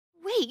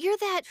Wait, you're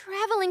that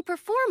traveling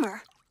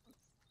performer.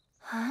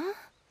 Huh?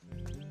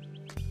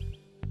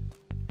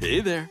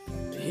 Hey there.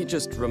 He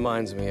just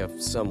reminds me of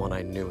someone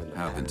I knew in the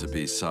Happened to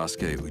be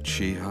Sasuke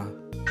Uchiha?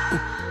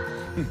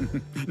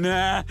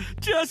 Nah,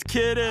 just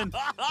kidding.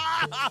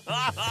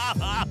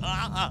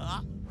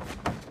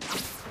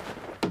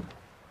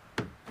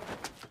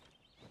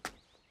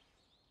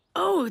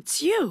 Oh,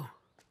 it's you.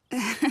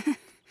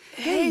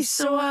 Hey,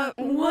 so,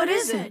 what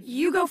is it?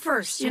 You go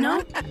first, you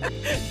know?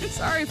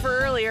 Sorry for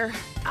earlier.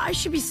 I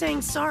should be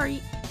saying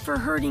sorry for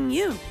hurting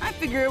you. I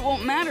figure it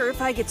won't matter if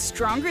I get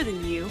stronger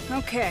than you.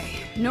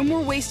 Okay, no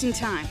more wasting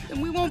time. Then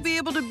we won't be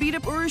able to beat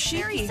up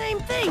Urashiki. Same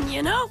thing,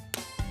 you know?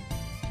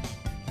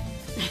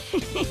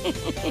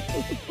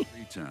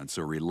 Pretense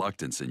or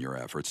reluctance in your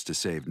efforts to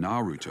save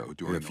Naruto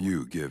during if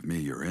you give me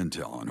your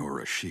intel on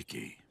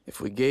Urashiki. If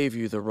we gave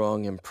you the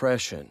wrong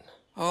impression.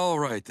 All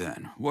right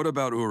then, what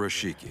about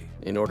Urashiki?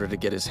 In order to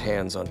get his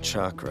hands on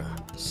chakra.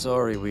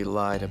 Sorry we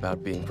lied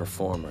about being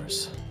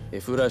performers.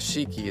 If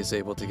Urashiki is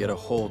able to get a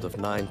hold of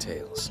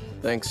Ninetales,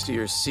 thanks to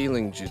your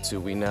sealing jutsu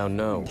we now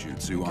know.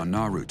 Jutsu on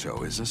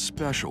Naruto is a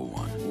special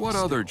one. What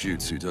other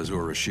jutsu does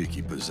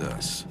Urashiki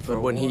possess?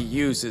 But when he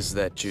uses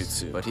that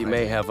jutsu, but he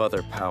may have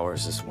other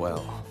powers as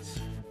well.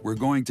 We're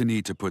going to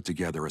need to put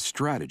together a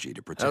strategy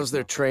to protect. How's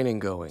their training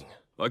going?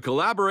 A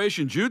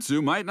collaboration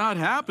jutsu might not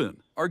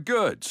happen. Are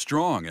good,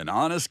 strong, and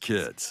honest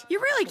kids. You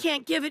really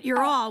can't give it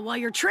your all while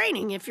you're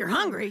training if you're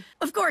hungry.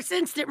 Of course,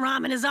 instant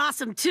ramen is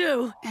awesome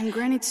too. And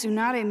Granny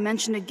Tsunade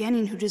mentioned a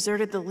genin who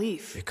deserted the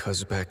leaf.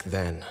 Because back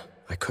then,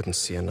 I couldn't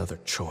see another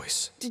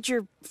choice. Did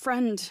your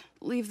friend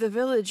leave the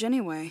village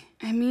anyway?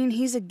 I mean,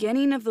 he's a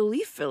genin of the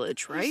Leaf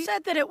Village, right? He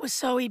said that it was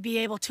so he'd be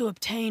able to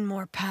obtain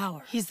more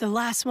power. He's the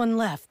last one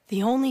left,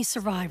 the only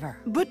survivor.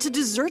 But to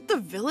desert the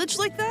village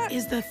like that?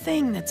 Is the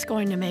thing that's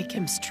going to make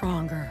him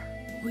stronger.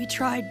 We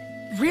tried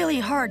really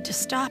hard to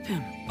stop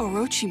him.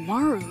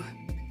 Orochimaru?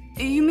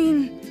 You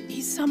mean...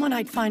 He's someone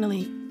I'd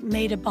finally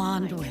made a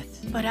bond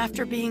with. But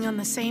after being on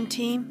the same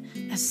team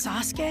as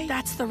Sasuke,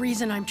 that's the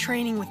reason I'm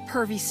training with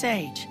Pervy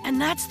Sage. And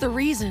that's the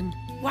reason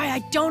why I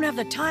don't have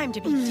the time to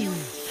be dealing.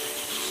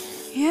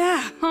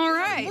 Yeah, all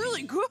right.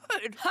 Really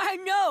good. I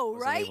know,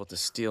 Wasn't able to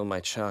steal my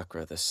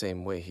chakra the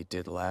same way he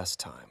did last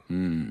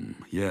time.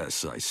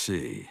 Yes, I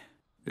see.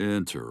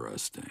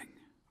 Interesting.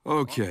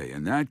 Okay,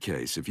 in that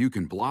case, if you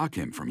can block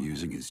him from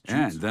using his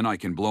jutsu, and then I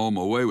can blow him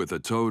away with a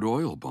toad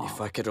oil bomb. If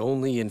I could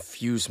only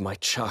infuse my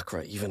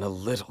chakra even a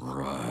little.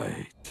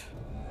 Right.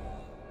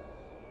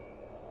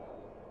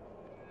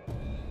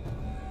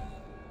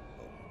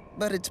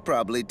 But it's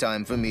probably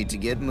time for me to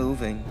get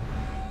moving.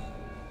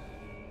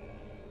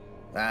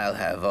 I'll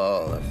have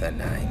all of the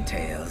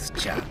Ninetales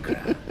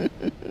chakra.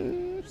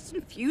 Just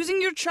infusing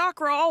your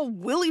chakra all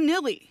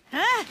willy-nilly.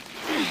 Huh?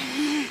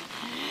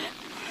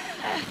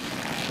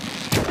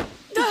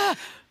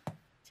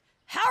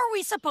 How are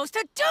we supposed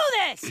to do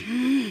this?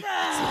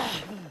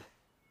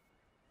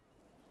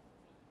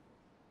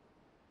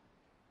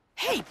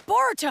 Hey,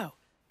 Boruto!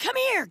 Come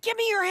here, give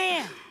me your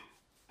hand!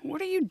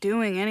 What are you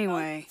doing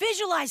anyway?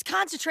 Visualize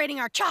concentrating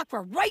our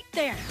chakra right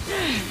there!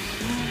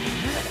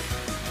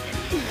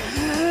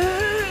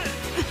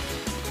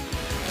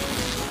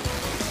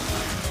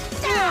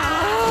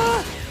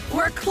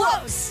 We're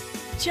close!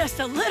 Just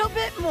a little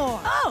bit more.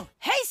 Oh,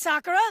 hey,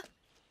 Sakura!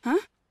 Huh?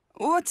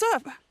 What's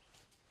up?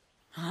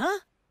 Huh?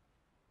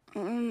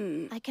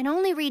 I can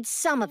only read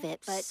some of it,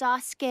 but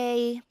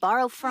Sasuke,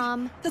 borrow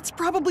from... That's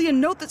probably a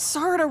note that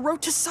Sarada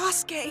wrote to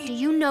Sasuke. Do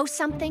you know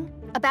something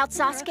about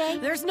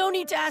Sasuke? There's no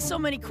need to ask so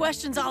many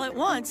questions all at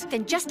once.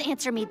 Then just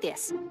answer me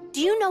this.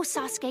 Do you know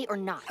Sasuke or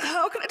not?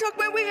 How can I talk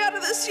my way out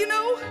of this, you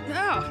know?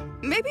 Oh,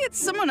 maybe it's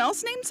someone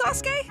else named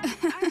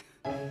Sasuke?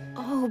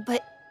 Oh,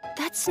 but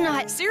that's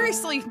not...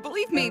 Seriously,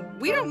 believe me,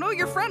 we don't know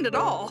your friend at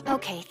all.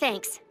 Okay,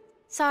 thanks.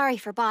 Sorry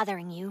for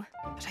bothering you.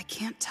 But I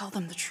can't tell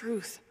them the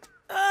truth.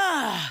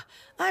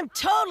 I'm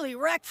totally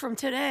wrecked from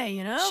today,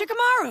 you know?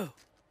 Shikamaru!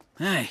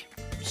 Hey,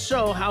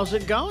 so how's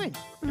it going?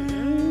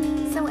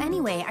 So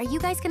anyway, are you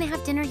guys gonna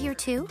have dinner here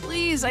too?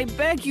 Please, I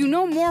beg you,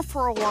 no more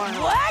for a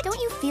while. What?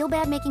 Don't you feel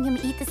bad making him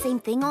eat the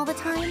same thing all the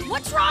time?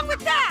 What's wrong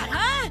with that,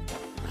 huh?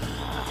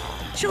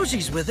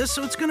 Josie's with us,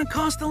 so it's gonna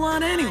cost a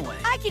lot anyway.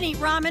 I can eat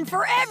ramen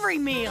for every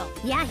meal.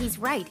 Yeah, he's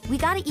right. We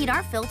gotta eat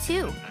our fill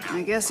too.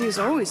 I guess he's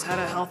always had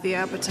a healthy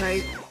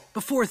appetite.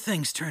 Before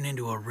things turn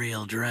into a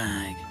real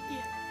drag.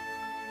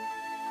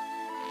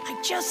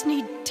 I just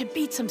need to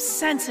beat some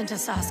sense into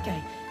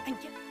Sasuke and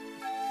get...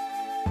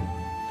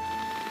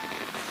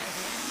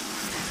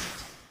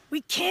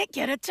 We can't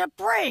get it to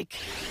break.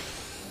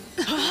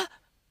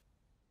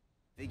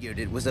 Figured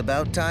it was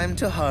about time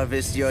to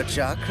harvest your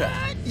chakra.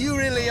 You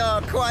really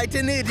are quite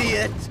an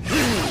idiot.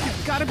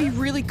 You've gotta be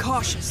really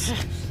cautious.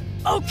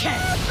 Okay.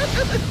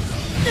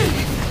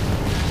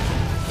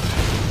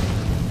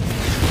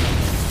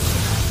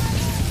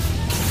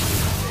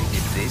 Take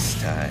it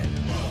this time.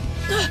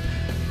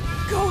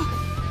 Go!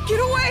 Get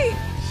away!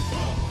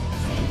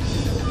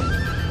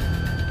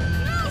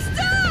 No,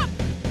 stop!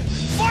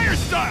 Fire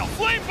style!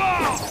 Flame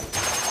ball!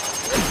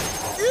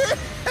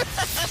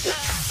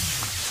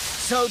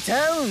 So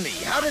tell me,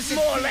 how does it...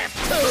 More left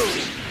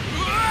too!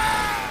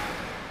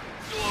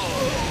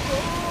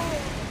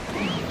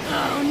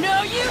 Oh,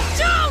 no, you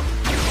don't!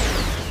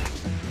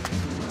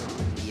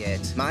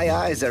 Yet, my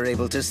eyes are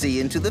able to see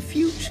into the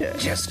future.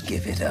 Just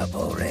give it up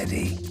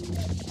already.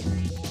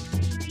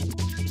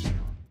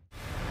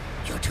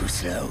 You're too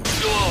slow.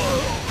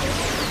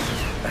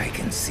 I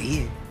can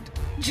see it.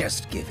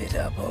 Just give it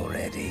up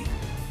already.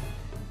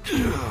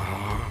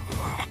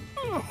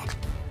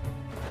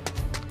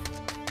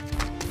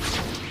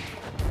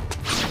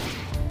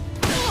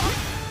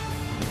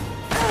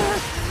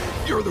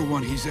 You're the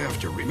one he's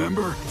after,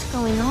 remember? What's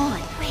going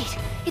on? Wait,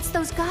 it's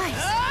those guys.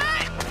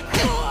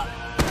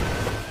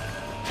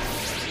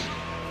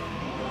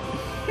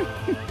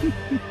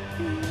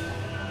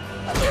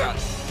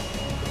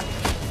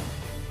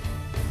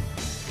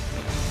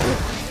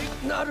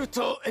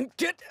 Naruto, and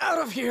get out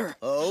of here!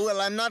 Oh,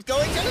 well, I'm not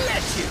going to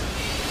let you!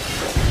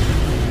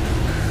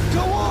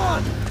 Go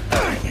on!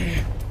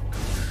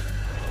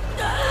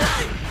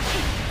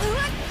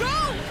 Let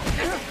go!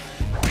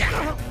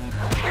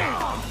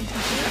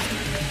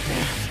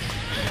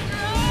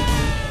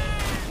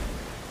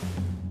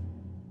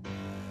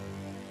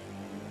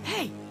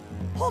 Hey,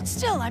 hold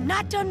still. I'm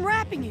not done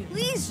rapping you.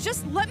 Please,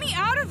 just let me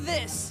out of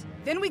this!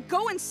 Then we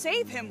go and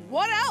save him.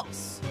 What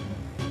else?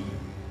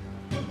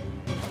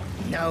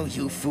 Now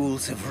you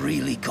fools have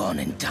really gone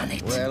and done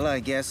it. Well, I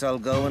guess I'll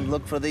go and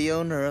look for the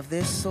owner of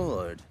this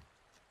sword.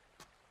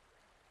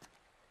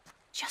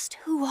 Just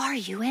who are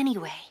you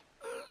anyway?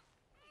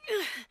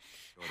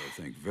 Gotta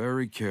think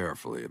very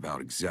carefully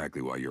about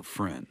exactly why your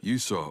friend. You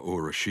saw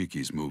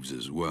Urashiki's moves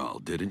as well,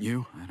 didn't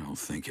you? I don't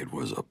think it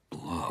was a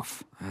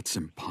bluff. That's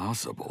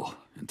impossible,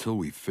 until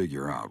we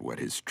figure out what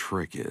his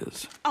trick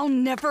is. I'll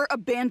never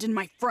abandon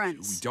my We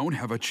friends. don't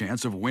have a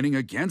chance of winning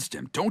against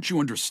him. Don't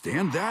you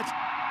understand that?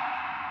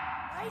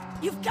 Right?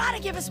 You've got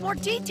to give us more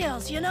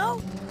details, you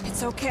know?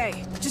 It's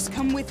okay. Just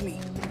come with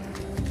me.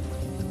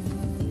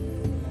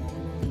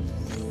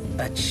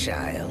 A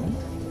child?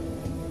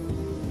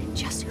 And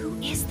just who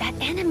is that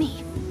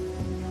enemy?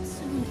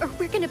 Soon, or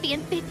we're gonna be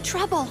in big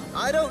trouble.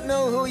 I don't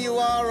know who you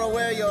are or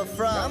where you're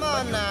from. Come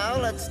on now,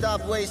 let's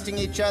stop wasting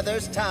each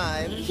other's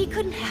time. He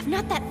couldn't have,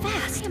 not that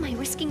fast. Why am I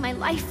risking my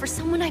life for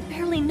someone I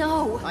barely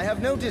know? I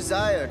have no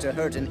desire to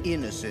hurt an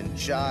innocent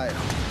child.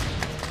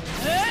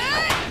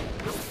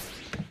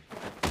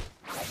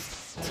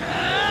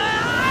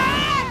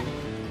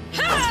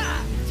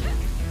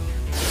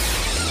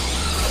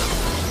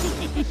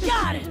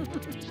 Got it!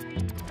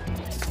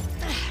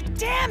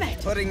 Damn it!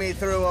 Putting me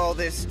through all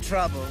this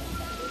trouble.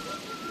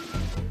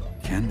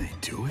 Can they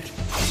do it?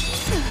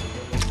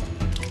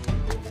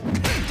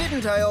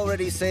 Didn't I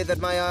already say that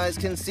my eyes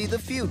can see the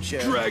future?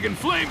 Dragon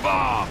Flame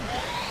Bomb!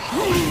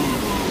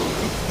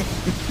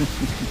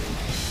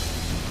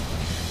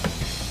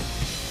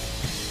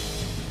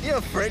 Your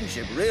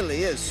friendship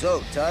really is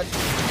so touching.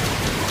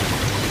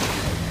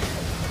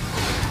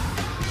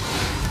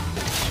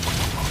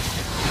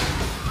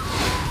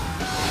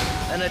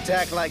 An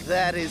attack like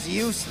that is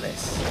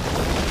useless.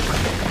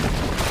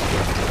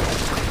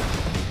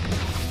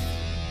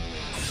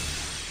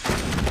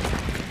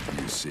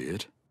 You see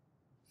it?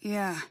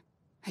 Yeah,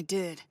 I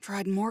did.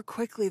 Tried more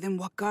quickly than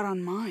what got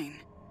on mine.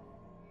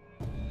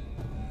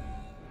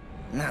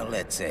 Now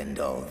let's end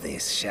all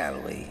this, shall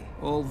we?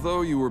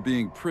 Although you were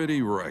being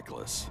pretty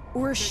reckless.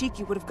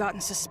 Urashiki would have gotten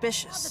That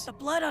suspicious. the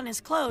blood on his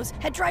clothes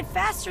had dried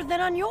faster than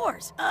on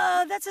yours.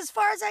 That's as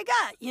far as I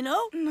got, you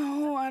know?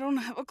 No, I don't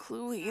have a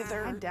clue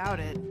either. I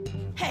doubt it.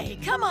 Hey,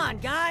 come on,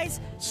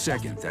 guys.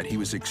 Second, that he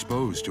was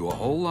exposed to a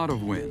whole lot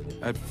of wind.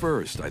 At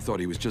first, I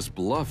thought he was just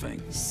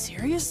bluffing.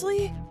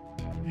 Seriously?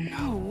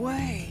 No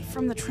way.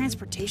 From the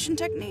transportation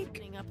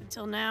technique? Up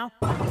until now.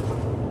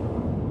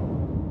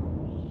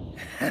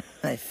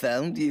 I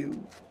found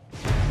you.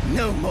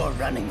 No more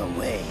running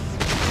away.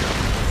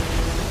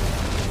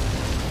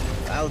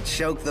 I'll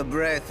choke the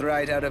breath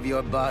right out of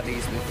your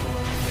bodies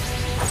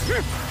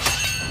before...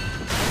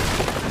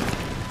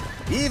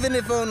 Even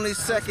if only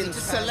seconds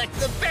to select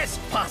the best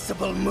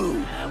possible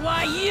move.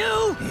 Why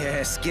you?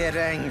 Yes, get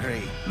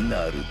angry,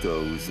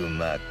 Naruto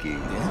Uzumaki.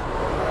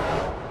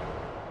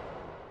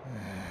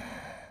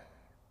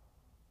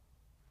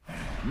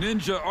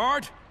 Ninja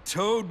art,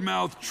 toad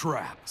mouth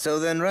trap. So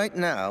then right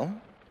now,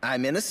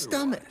 I'm in a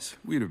stomach.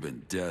 We'd have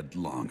been dead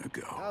long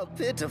ago. How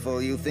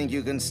pitiful you think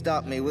you can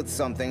stop me with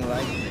something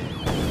like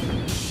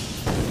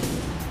this.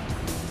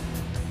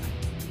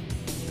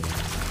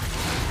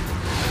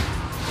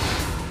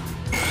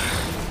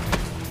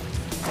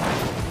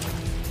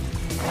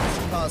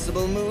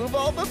 Possible move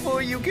all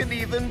before you can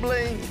even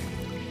blink.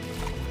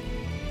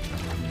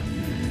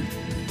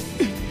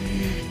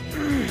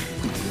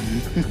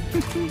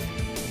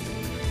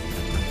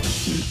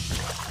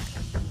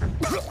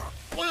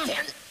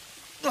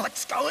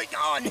 What's going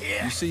on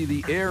here? You see,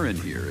 the air in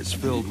here is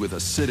filled with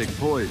acidic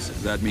poison.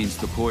 That means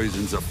the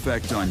poison's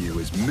effect on you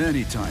is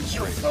many times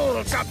greater.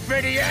 Fools are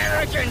pretty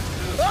arrogant,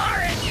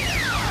 aren't you?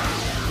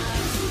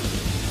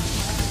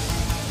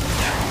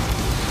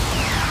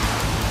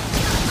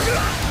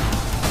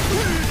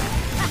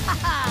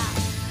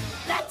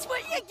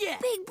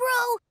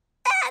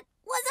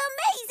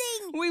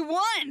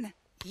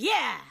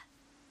 Yeah!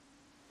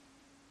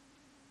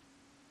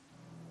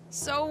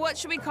 So what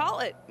should we call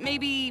it?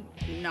 Maybe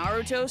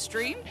Naruto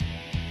Stream?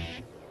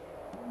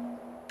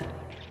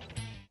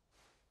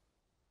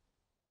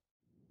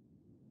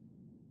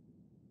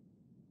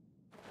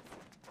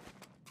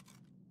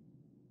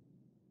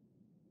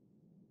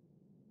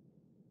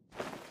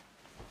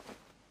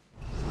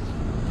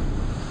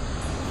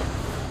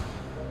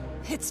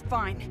 It's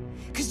fine,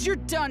 'cause you're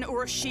done,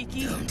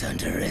 Urashiki. Don't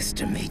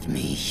underestimate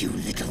me, you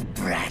little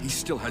brat. He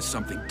still has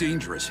something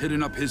dangerous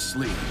hidden up his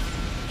sleeve.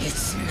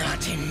 It's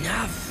not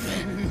enough.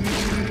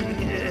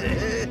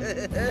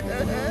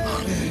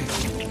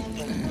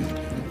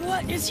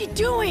 What is he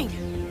doing?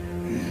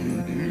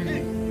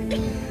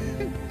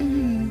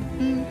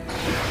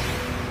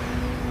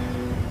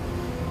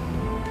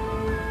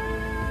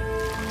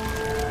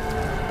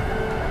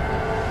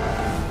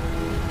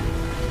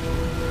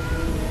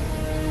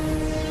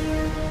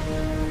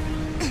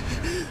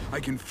 I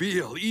can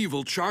feel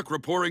evil chakra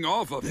pouring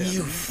off of him.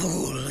 You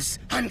fools!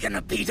 I'm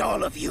gonna beat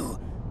all of you!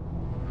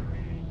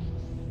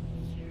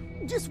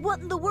 Just what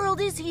in the world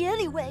is he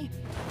anyway?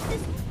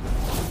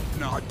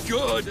 Not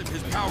good!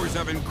 His powers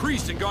have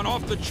increased and gone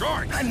off the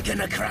charts! I'm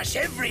gonna crush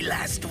every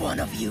last one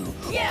of you!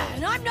 Yeah,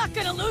 and I'm not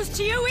gonna lose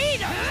to you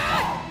either!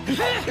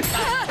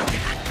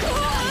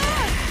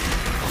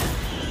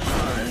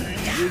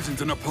 He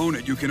isn't an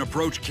opponent you can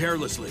approach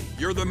carelessly.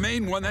 You're the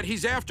main one that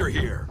he's after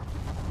here.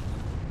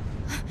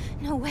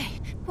 No way.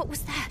 What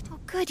was that? Oh,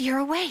 good, you're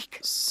awake.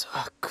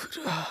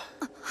 Sakura.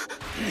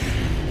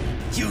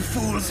 You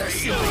fools are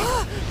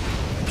silly!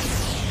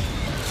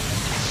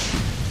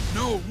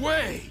 No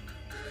way!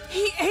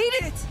 He ate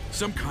it!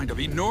 Some kind of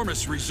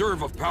enormous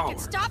reserve of power.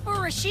 Stop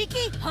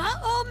Urashiki? Huh,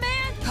 old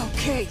man?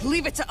 Okay,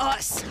 leave it to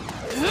us.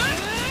 You're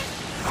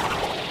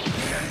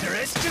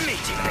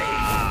underestimating me!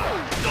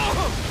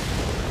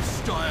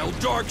 Style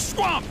Dark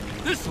Swamp!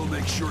 This'll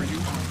make sure you...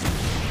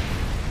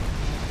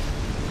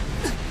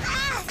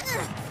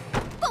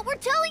 But we're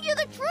telling you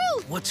the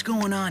truth! What's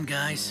going on,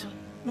 guys?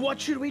 What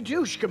should we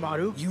do,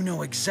 Shikamaru? You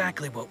know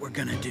exactly what we're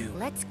gonna do.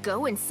 Let's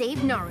go and save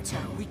Naruto.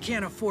 We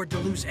can't afford to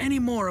lose any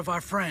more of our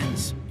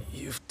friends.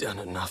 You've done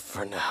enough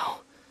for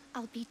now.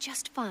 I'll be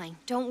just fine.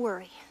 Don't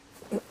worry.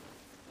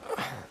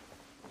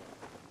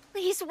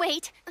 Please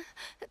wait.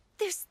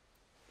 There's...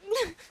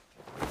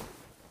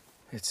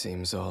 It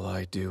seems all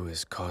I do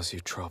is cause you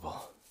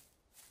trouble.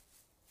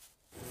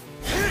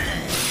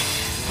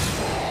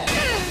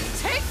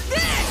 Take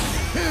this!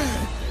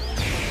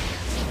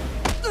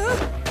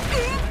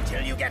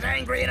 Until you get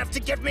angry enough to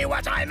give me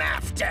what I'm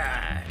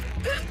after!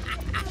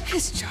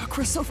 His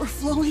chakra's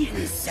overflowing.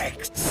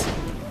 Insects!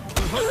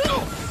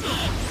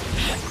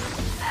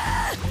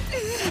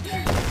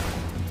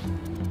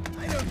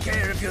 I don't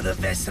care if you're the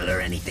vessel or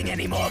anything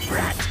anymore,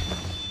 brat!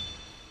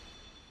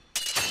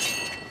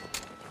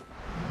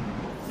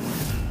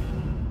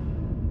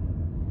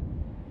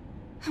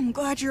 I'm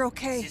glad you're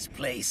okay. This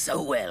plays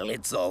so well,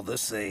 it's all the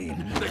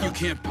same. That you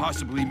can't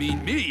possibly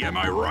mean me, am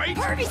I right?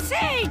 Pervy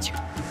Sage!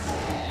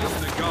 If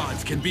the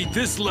gods can beat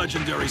this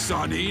legendary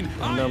Sanin,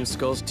 A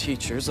numbskull's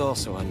teacher's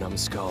also a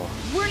numbskull.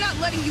 We're not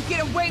letting you get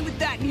away with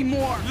that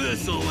anymore.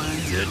 this'll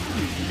end it.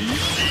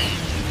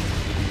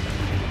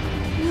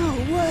 No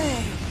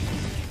way.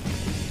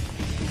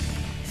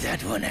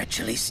 That one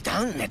actually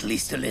stung at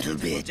least a little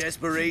bit.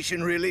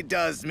 Desperation really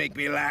does make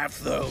me laugh,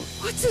 though.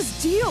 What's his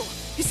deal?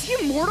 Is he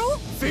immortal?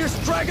 Fierce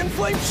Dragon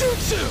Flame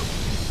Jutsu!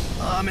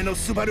 Ame no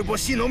Subaru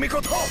Boshi no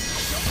Mikoto!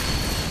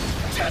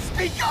 Just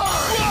be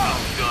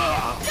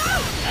gone!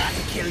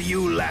 To kill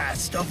you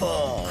last of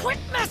all. Quit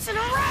messing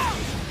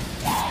around!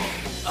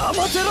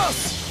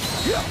 Amaterasu!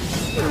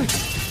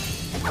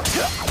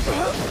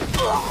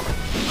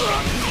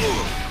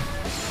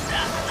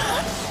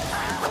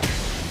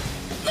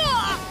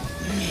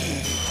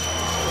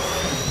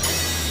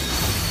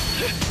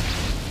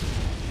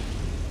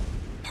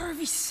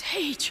 Pervy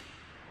Sage!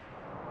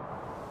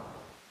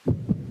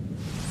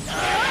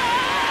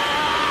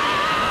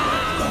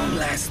 Long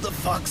last the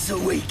fox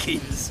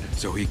awakens.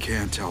 So he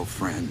can't tell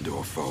friend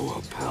or foe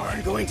apart.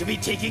 I'm going to be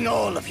taking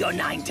all of your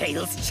Nine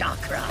Tails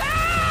chakra.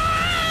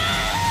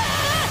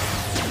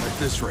 At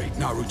this rate,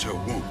 Naruto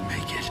won't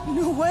make it.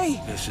 No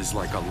way. This is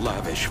like a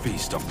lavish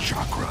feast of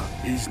chakra.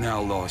 He's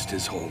now lost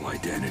his whole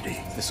identity.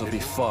 This'll be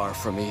far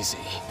from easy.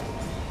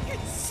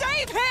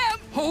 Save him!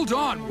 Hold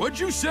on, what'd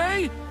you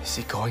say? Is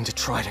he going to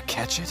try to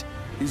catch it?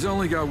 He's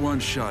only got one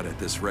shot at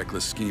this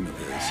reckless scheme of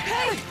his.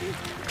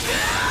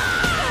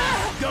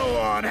 Go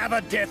on, have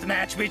a death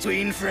match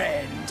between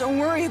friends. Don't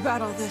worry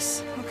about all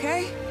this,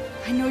 okay?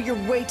 I know you're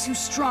way too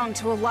strong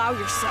to allow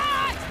yourself.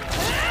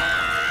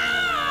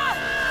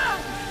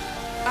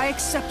 I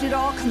accept it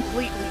all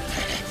completely.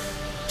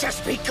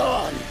 Just be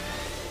gone.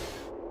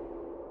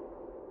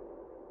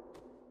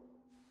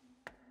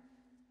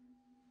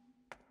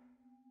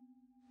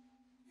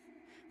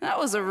 That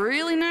was a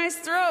really nice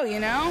throw, you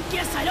know?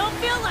 Guess I don't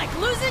feel like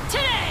losing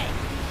today!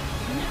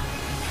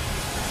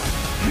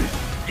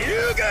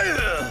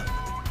 Yuga!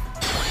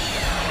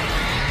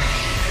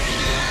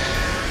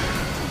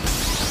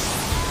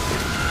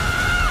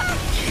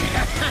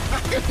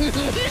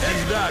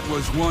 And that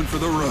was one for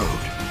the road.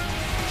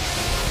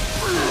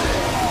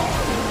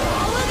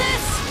 All of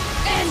this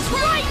ends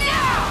right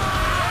now!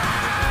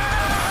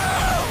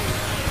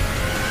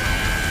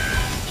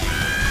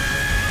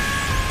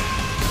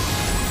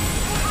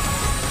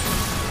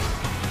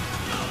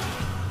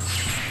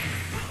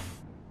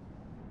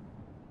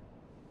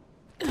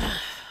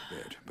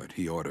 But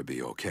he ought to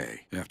be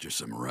okay after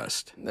some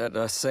rest. That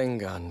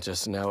Rasengan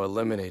just now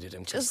eliminated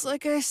him. Just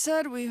like I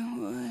said we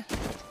would.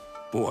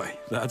 Boy,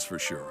 that's for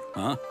sure,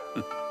 huh?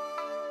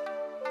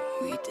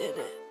 We did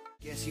it.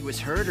 Guess he was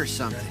hurt or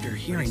something. After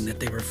hearing that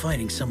they were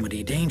fighting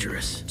somebody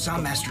dangerous. Saw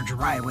Master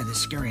Jiraiya with a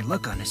scary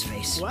look on his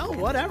face. Well,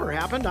 whatever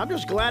happened, I'm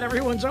just glad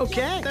everyone's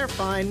okay. They're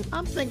fine.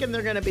 I'm thinking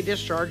they're gonna be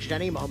discharged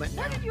any moment.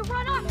 Where did you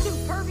run off to,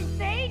 pervy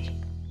sage?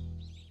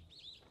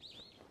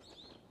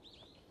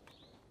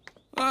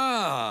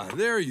 Ah,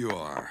 there you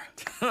are.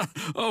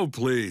 Oh,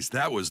 please,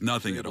 that was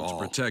nothing at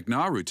all. To protect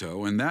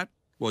Naruto, and that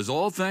was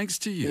all thanks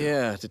to you.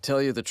 Yeah, to tell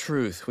you the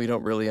truth, we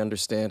don't really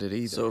understand it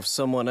either. So if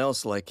someone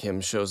else like him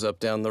shows up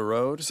down the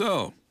road...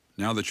 So,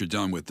 now that you're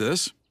done with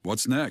this,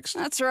 what's next?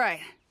 That's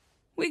right.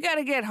 We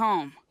gotta get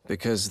home.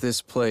 Because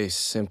this place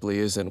simply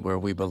isn't where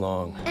we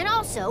belong. And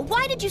also,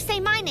 why did you say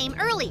my name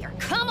earlier?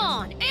 Come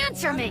on,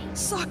 answer me!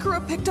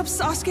 Sakura picked up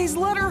Sasuke's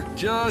letter.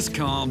 Just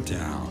calm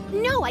down.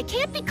 No, I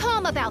can't be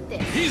calm about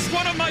this. He's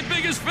one of my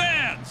biggest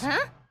fans! Huh?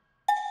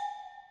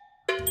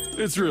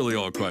 It's really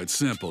all quite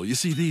simple. You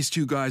see, these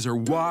two guys are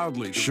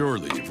wildly...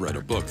 Surely you've read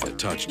a book that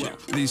touched you.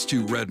 These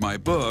two read my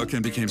book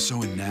and became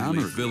so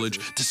enamored of the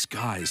village,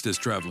 disguised as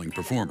traveling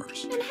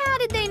performers. And how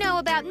did they know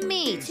about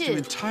me, To too?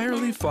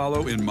 entirely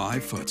follow in my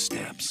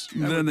footsteps.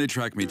 Then they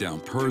tracked me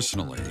down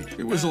personally.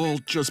 It was all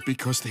just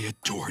because they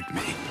adored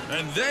me.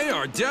 And they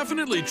are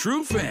definitely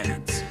true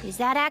fans. Is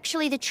that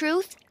actually the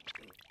truth?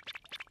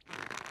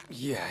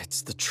 Yeah,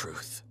 it's the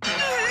truth.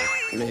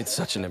 It made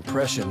such an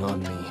impression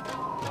on me.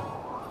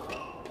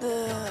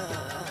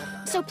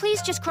 So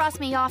please just cross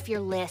me off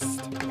your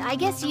list. I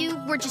guess you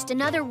were just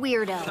another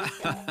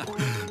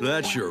weirdo.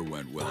 That sure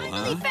went well,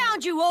 huh?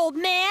 Found you, old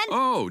man!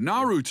 Oh,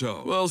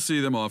 Naruto. We'll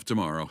see them off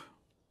tomorrow.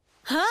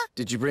 Huh?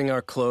 Did you bring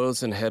our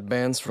clothes and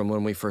headbands from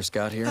when we first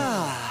got here?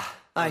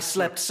 I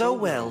slept so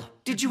well.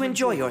 Did you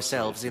enjoy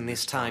yourselves in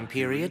this time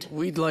period?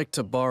 We'd like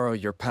to borrow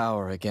your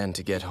power again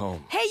to get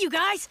home. Hey, you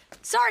guys!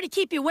 Sorry to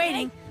keep you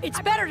waiting. It's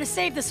better to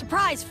save the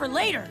surprise for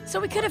later, so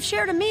we could have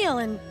shared a meal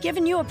and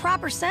given you a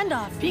proper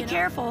send-off. Be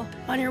careful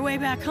on your way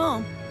back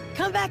home.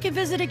 Come back and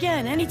visit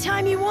again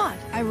anytime you want.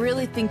 I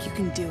really think you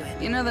can do it.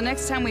 You know, the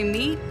next time we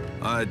meet...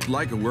 I'd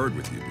like a word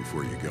with you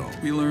before you go.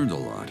 We learned a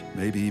lot.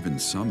 Maybe even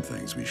some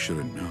things we should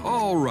have known.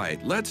 All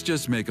right, let's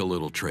just make a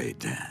little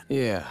trade then.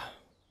 Yeah.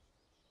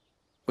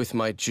 With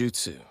my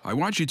jutsu. I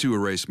want you to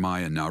erase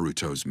my and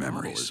Naruto's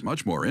memories. It's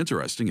much more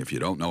interesting if you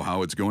don't know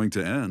how it's going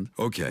to end.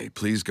 Okay,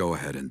 please go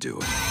ahead and do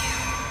it.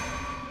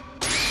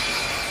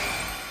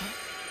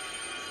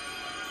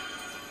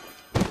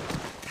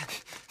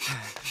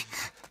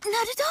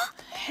 Naruto?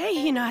 Hey,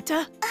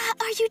 Hinata.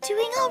 Are you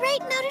doing all right,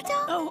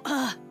 Naruto?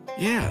 Oh,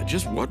 Yeah,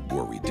 just what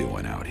were we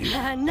doing out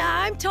here?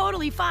 nah, I'm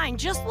totally fine.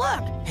 Just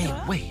look. Hey,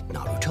 wait,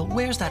 Naruto,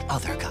 where's that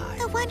other guy?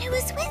 The one who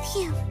was with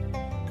you.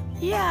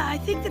 Yeah, I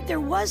think that there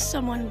was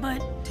someone,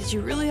 but... Did you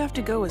really have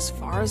to go as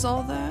far as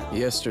all that?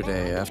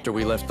 Yesterday, after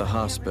we left the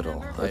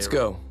hospital. Let's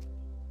go.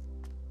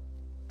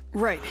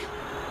 Right.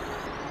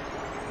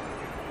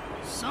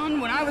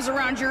 Son, when I was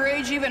around your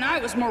age, even I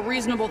was more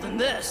reasonable than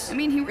this. I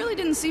mean, he really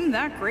didn't seem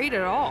that great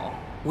at all.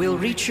 We'll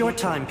reach your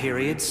time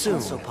period soon.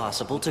 Also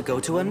possible to go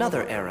to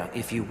another era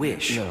if you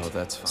wish. No,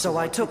 that's fine. So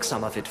I took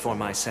some of it for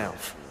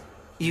myself.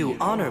 You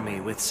honor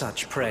me with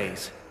such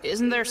praise.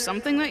 Isn't there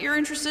something that you're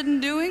interested in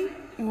doing?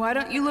 Why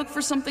don't you look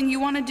for something you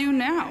want to do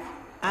now?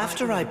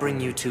 After I bring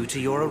you two to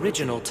your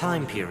original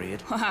time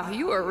period... Wow,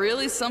 you are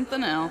really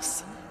something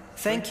else.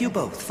 Thank you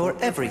both for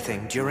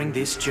everything during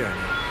this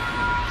journey.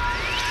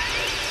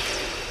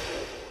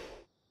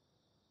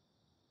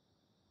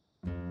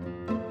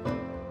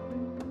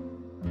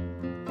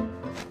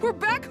 We're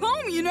back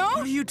home, you know?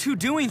 What are you two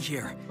doing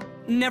here?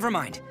 Never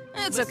mind.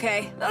 It's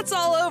okay. That's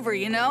all over,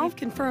 you know? We've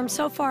confirmed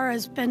so far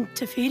has been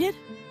defeated.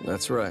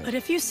 That's right. But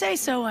if you say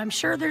so, I'm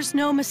sure there's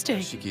no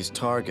mistake. Shiki's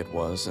target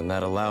was, and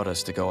that allowed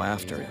us to go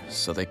after it,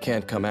 so they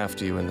can't come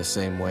after you in the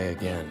same way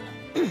again.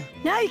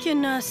 Now you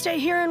can stay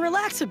here and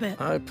relax a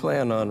bit. I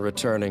plan on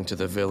returning to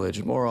the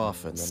village more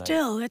often than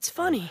Still, it's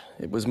funny.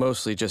 It was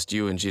mostly just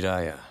you and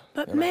Jiraiya.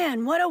 But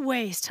man, what a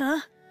waste,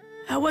 huh?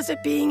 How was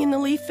it being in the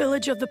Leaf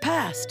Village of the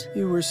past?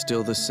 You were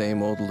still the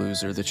same old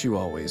loser that you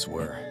always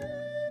were.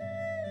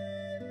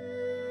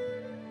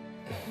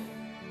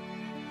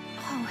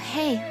 Oh,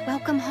 hey,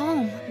 welcome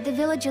home. The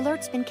village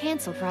alert's been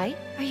canceled, right?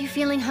 Are you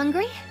feeling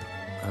hungry?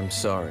 I'm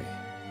sorry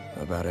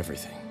about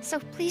everything. So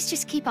please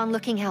just keep on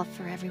looking out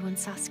for everyone,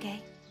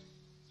 Sasuke.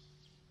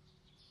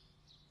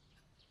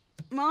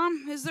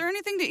 Mom, is there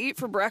anything to eat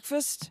for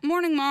breakfast?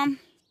 Morning, Mom.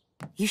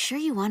 You sure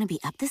you want to be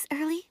up this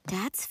early?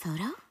 Dad's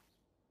photo?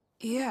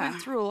 Yeah,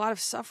 went through a lot of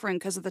suffering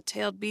because of the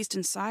tailed beast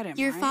inside him,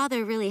 Your right?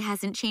 father really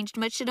hasn't changed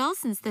much at all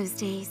since those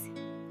days.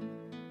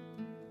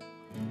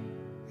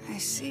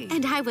 see.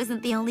 And I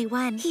wasn't the only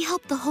one. He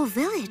helped the whole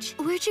village.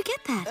 Where'd you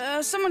get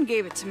that? Someone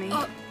gave it to me.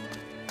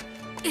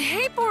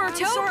 Hey,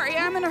 Boruto! I'm sorry,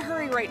 I'm in a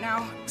hurry right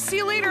now. See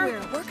you later.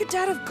 Where could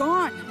Dad have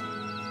gone?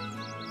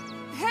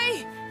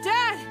 Hey,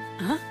 Dad!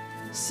 Huh?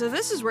 So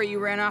this is where you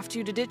ran off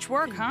to ditch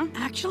work, huh?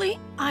 Actually,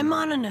 I'm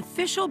on an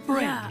official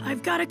break. Yeah,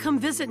 I've got to come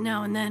visit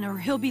now and then or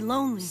he'll be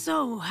lonely.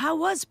 So, how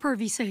was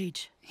Pervy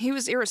Sage? He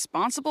was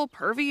irresponsible,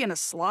 pervy, and a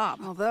slob.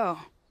 Although,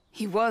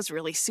 he was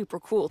really super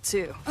cool,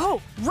 too.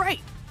 Oh, right!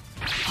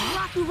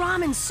 Raku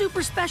Ramen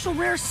super special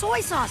rare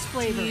soy sauce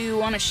flavor. Do you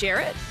want to share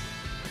it?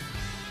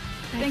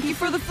 Thank you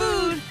for the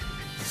food!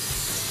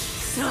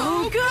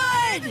 So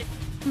good!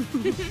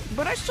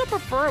 But I still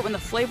prefer it when the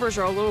flavors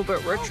are a little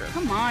bit richer. Oh,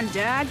 come on,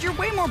 Dad. You're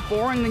way more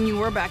boring than you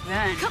were back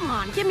then. Come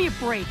on, give me a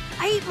break.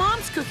 I eat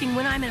Mom's cooking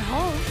when I'm at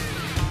home.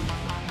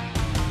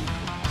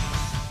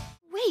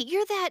 Wait,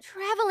 you're that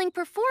traveling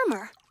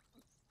performer.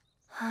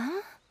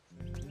 Huh?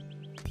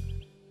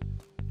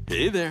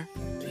 Hey there.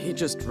 He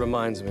just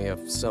reminds me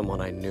of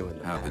someone I knew in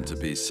the Happened to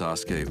be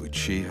Sasuke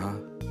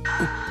Uchiha?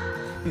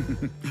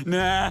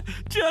 Nah,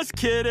 just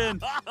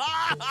kidding.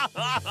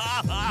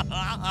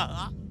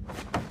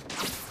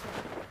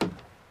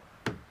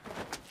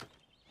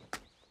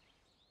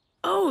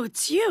 Oh,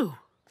 it's you.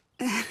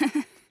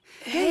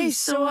 Hey,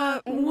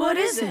 so, what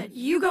is it?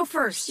 You go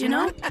first, you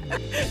know?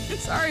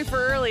 Sorry for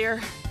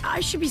earlier. I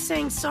should be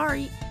saying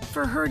sorry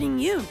for hurting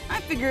you.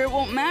 I figure it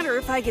won't matter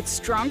if I get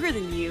stronger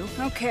than you.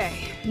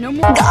 Okay, no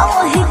more.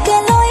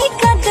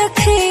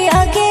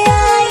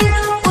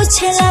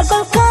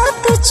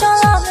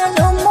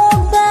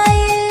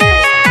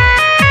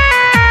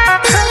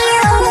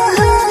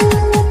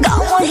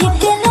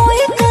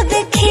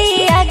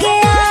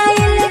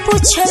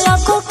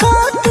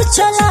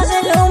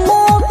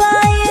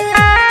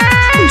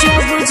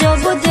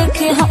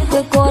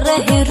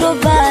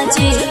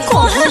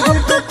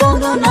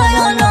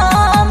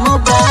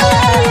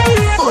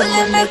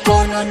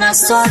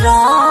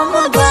 Saram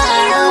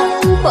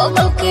bal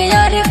ke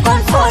yaar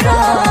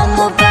confirm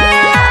bol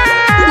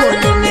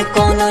me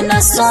kono na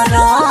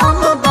saram